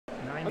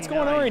Let's go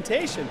on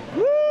orientation.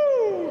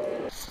 Woo!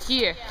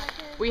 Here,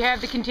 we have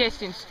the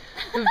contestants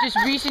who've just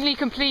recently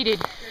completed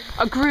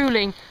a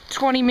grueling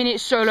 20-minute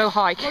solo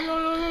hike.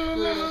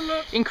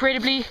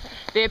 Incredibly,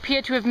 they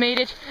appear to have made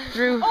it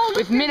through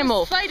with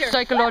minimal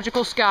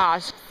psychological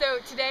scars. So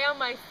today on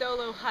my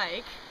solo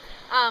hike,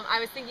 I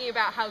was thinking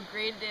about how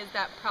great it is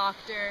that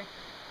Proctor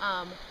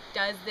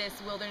does this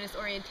wilderness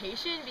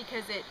orientation,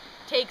 because it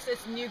takes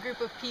this new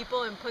group of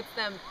people and puts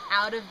them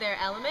out of their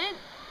element,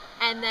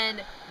 and then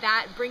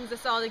that brings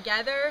us all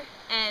together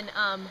and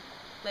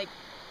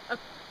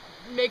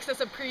makes us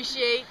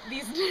appreciate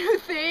these new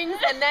things,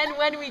 and then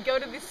when we go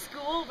to the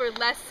school we're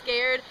less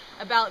scared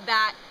about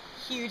that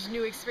huge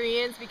new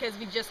experience because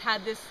we just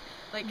had this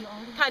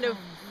kind of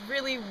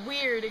really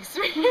weird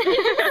experience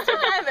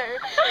together,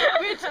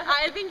 which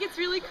I think it's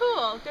really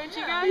cool, don't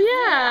you guys?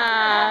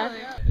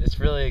 Yeah. It's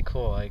really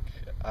cool. Like,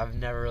 I've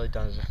never really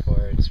done this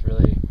before. It's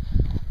really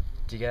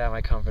to get out of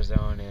my comfort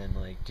zone and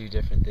do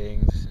different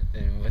things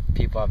and with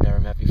people I've never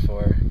met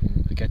before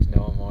and get to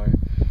know them more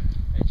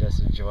and just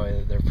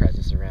enjoy their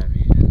presence around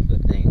me and the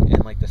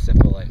the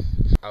simple life.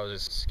 I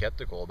was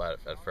skeptical about it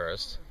at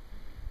first.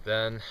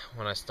 Then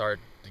when I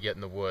started to get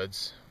in the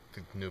woods,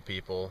 new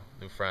people,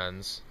 new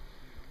friends,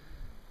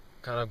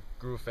 kind of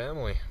grew a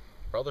family,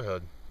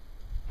 brotherhood.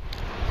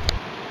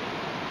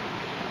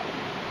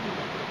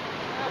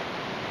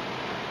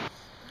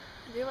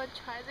 Do you want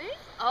to try this?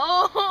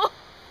 Oh!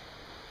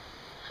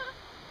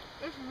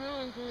 It's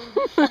really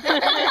good.